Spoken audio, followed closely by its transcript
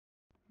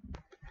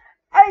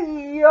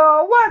Hey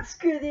yo, what's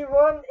good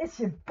everyone? It's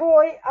your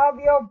boy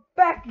Abio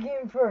back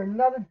again for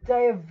another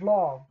day of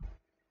vlogging.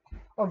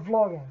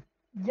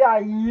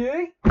 Yeah.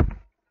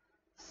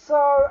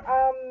 So,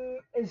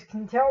 as you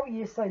can tell,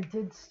 yes, I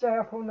did stay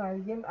up all night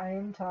again. I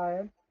am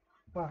tired.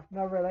 Well,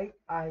 not really.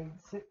 I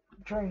sit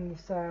during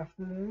this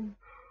afternoon.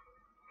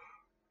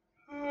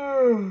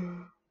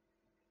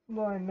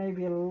 Well, I may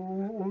be a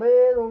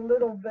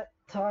little bit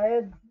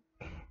tired.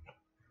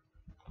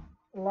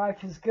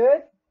 Life is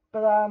good,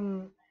 but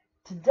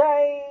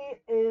today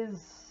is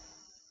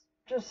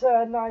just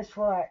a nice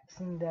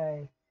relaxing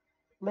day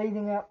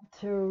leading up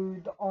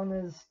to the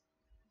honors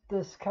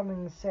this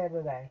coming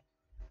Saturday.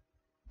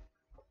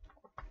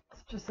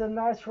 It's just a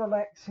nice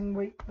relaxing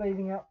week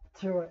leading up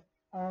to it.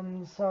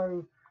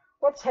 So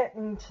what's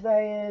happening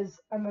today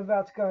is I'm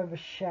about to go have a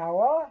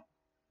shower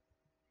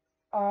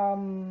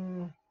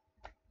and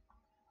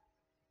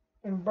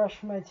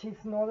brush my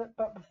teeth and all that,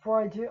 but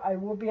before I do, I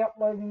will be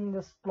uploading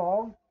this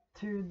vlog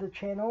to the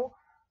channel.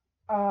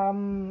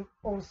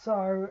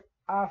 Also,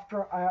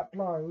 after I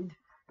upload,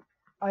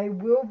 I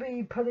will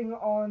be putting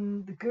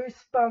on the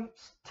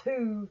Goosebumps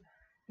 2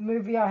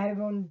 movie I have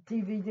on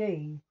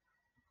DVD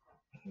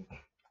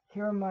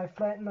here in my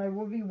flat, and I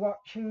will be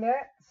watching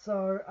that,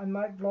 so I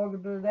might vlog a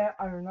bit of that,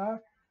 I don't know.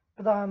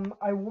 But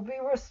I will be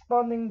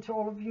responding to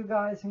all of you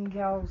guys and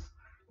gals,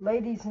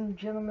 ladies and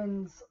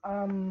gentlemen's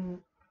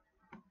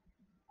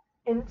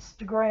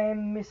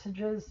Instagram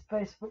messages,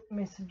 Facebook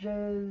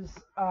messages,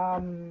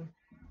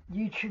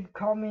 YouTube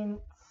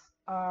comments,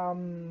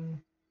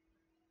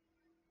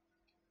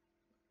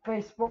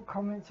 Facebook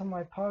comments on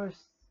my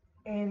posts,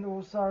 and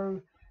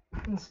also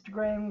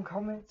Instagram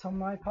comments on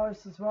my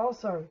posts as well.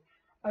 So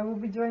I will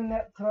be doing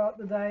that throughout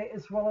the day,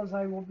 as well as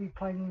I will be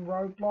playing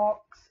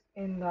Roblox.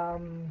 And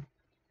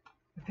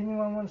if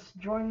anyone wants to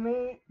join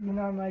me, you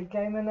know my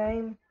gamer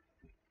name,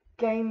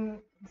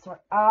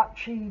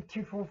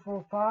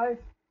 Archie2445.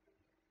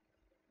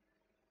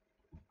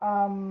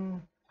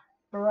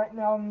 But right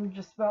now I'm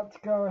just about to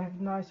go have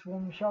a nice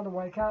warm shower to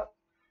wake up,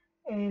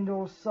 and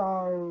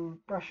also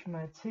brush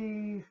my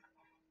teeth,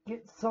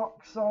 get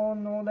socks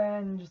on, all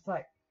that, and just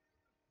like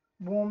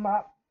warm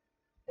up.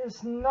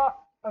 It's not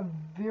a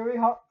very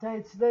hot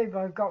day today, but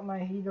I've got my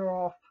heater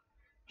off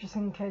just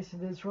in case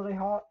it is really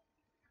hot.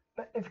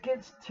 But if it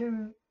gets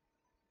too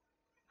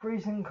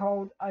freezing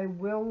cold, I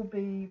will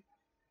be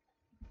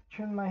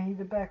turning my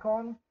heater back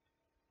on.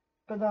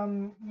 But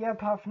yeah,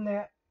 apart from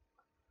that,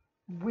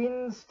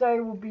 Wednesday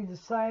will be the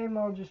same.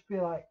 I'll just be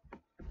like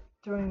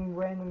doing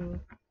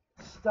random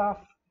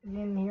stuff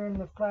again here in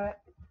the flat,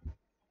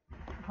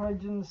 probably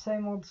doing the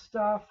same old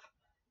stuff.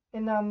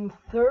 And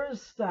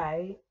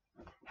Thursday,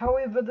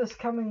 however, this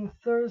coming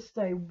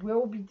Thursday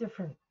will be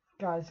different,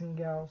 guys and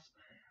gals.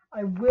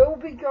 I will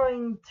be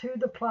going to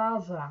the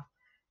plaza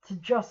to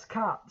Just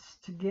Cuts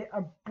to get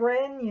a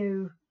brand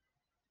new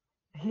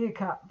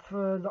haircut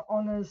for the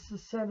honors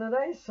this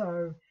Saturday.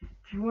 So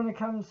if you want to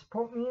come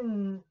support me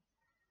and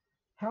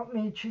help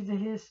me choose a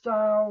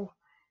hairstyle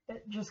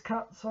at Just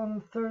Cuts on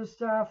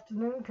Thursday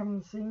afternoon, come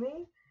and see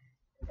me,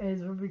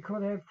 as it would be cool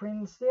to have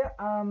friends there.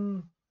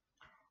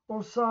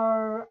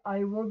 Also,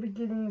 I will be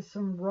getting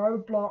some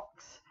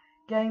Roblox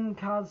game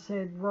cards that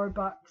add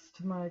Robux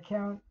to my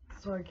account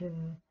so I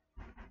can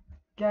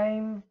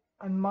game.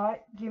 I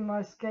might get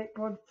my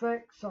skateboard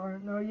fixed, I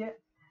don't know yet.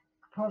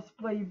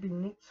 Possibly be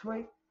next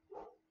week.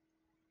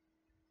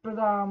 But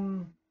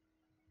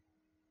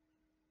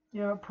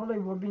yeah, it probably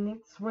will be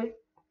next week,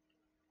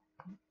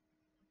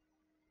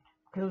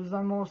 because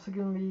I'm also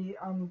going to be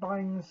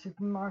buying the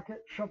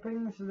supermarket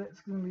shopping, so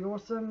that's going to be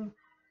awesome.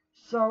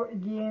 So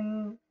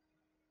again,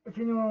 if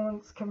anyone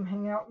wants to come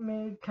hang out with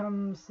me,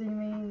 come see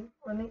me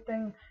or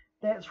anything,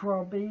 that's where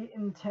I'll be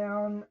in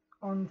town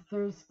on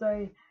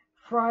Thursday.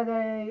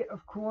 Friday,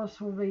 of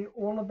course, will be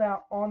all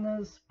about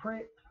honors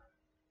prep.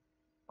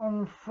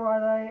 On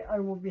Friday, I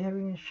will be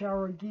having a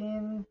shower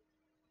again.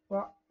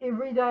 Well,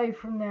 every day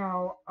from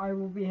now, I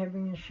will be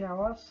having a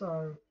shower,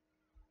 so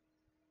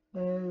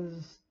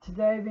there's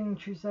today being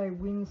Tuesday,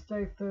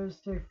 Wednesday,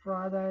 Thursday,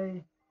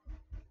 Friday,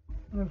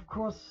 and of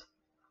course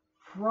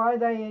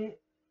Friday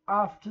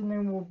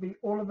afternoon will be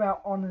all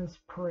about honors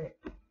prep,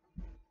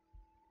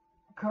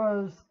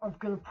 because I've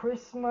got to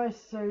press my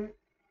suit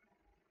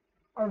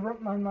over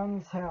at my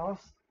mum's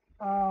house.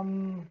 I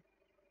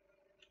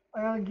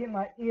gotta get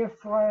my air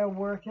fryer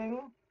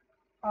working.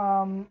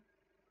 I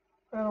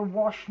gotta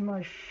wash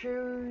my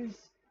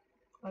shoes,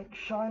 like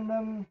shine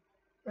them.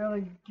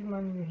 Really get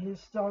my new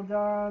hairstyle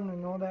done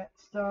and all that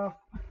stuff.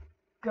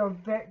 Go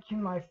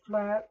vacuum my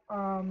flat.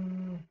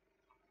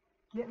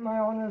 Get my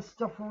honors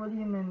stuff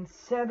ready, and then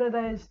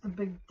Saturday's the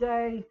big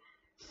day.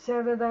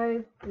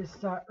 Saturday they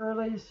start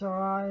early, so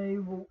I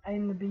will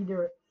aim to be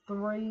there at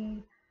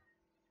 3.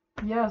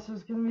 Yeah, so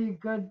it's gonna be a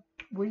good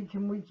week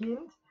and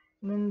weekend.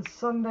 And then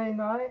Sunday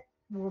night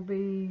will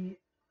be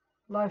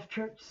Life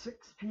Church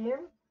 6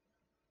 PM.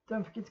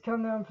 Don't forget to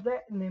come down for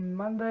that. And then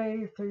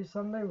Monday through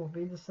Sunday will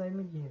be the same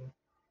again.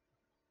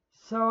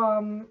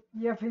 So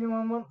yeah, if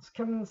anyone wants to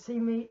come and see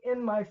me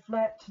in my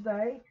flat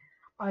today,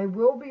 I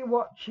will be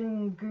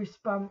watching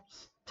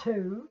Goosebumps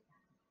 2.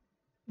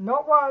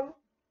 Not 1,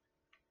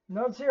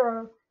 not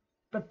 0,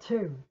 but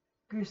 2.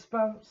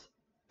 Goosebumps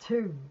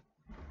 2.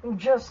 And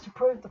just to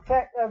prove the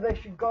fact that I've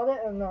actually got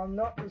it and I'm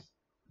not just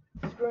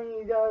screwing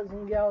you guys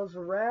and gals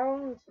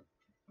around,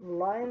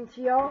 lying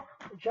to y'all,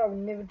 which I would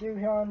never do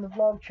here on the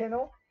vlog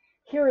channel.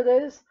 Here it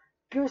is,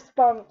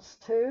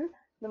 Goosebumps 2,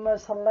 the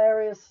most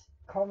hilarious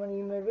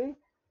comedy movie.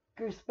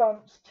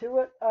 Goosebumps 2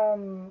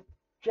 it,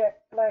 Jack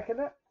Black in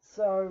it.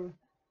 So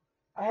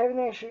I haven't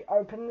actually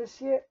opened this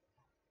yet.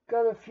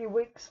 Got a few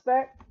weeks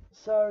back.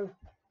 So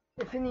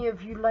if any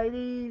of you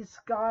ladies,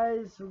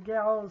 guys or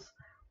gals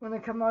want to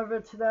come over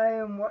today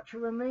and watch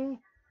it with me,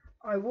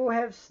 I will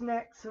have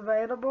snacks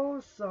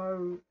available.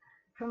 So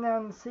come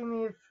down and see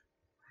me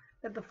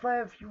at the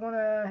Flare if you want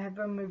to have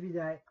a movie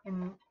day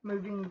and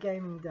movie and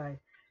gaming day.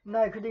 And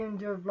I could even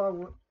do a vlog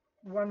with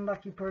one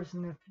lucky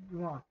person if you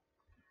want.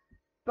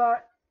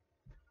 But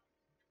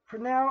for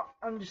now,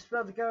 I'm just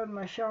about to go in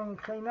my shower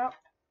and clean up,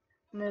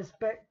 and it's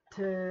back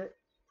to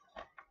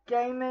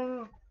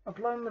gaming,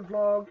 uploading the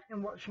vlog,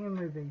 and watching a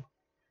movie,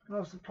 and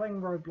also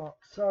playing Roblox.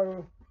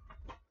 So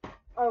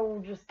I will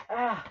just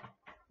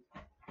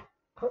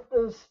put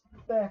this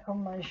back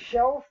on my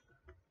shelf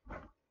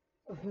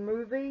of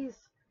movies.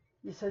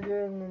 Yes, I do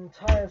an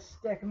entire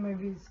stack of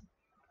movies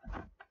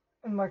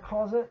in my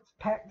closet. It's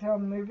packed out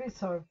of movies,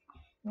 so if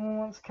anyone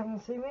wants to come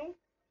and see me,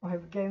 I'll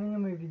have a gaming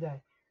and movie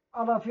day.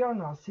 I love you,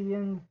 and I'll see you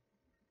in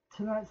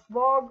tonight's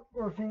vlog,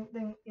 or if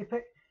anything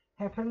epic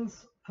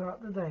happens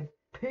throughout the day.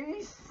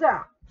 Peace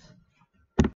out!